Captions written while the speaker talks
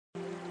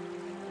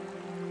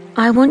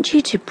I want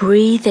you to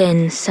breathe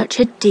in such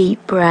a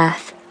deep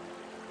breath.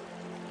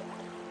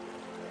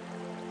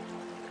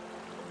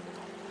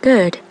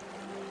 Good.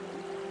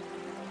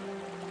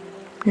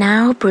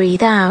 Now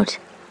breathe out.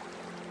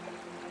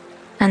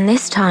 And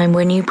this time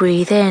when you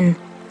breathe in,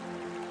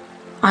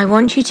 I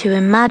want you to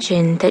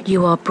imagine that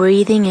you are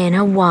breathing in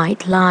a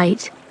white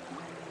light.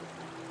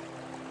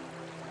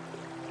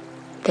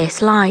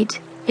 This light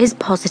is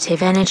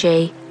positive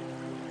energy.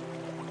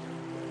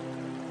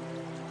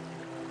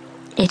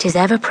 It is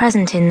ever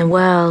present in the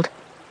world,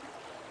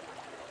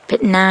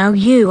 but now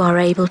you are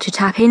able to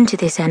tap into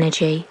this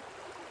energy.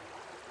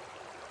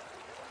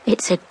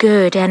 It's a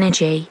good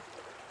energy.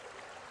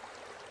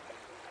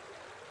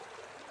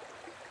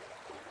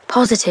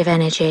 Positive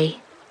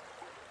energy.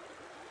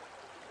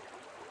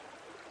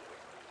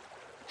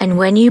 And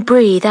when you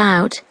breathe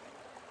out,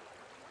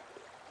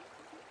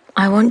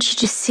 I want you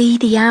to see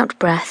the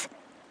out-breath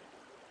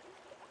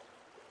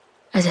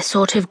as a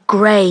sort of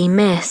grey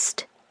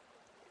mist.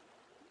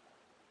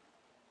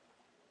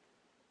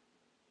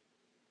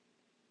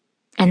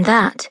 And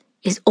that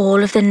is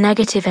all of the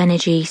negative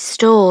energy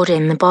stored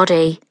in the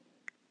body.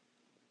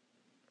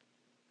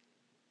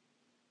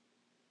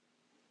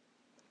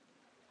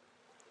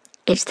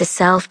 It's the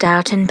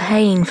self-doubt and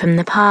pain from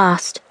the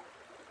past.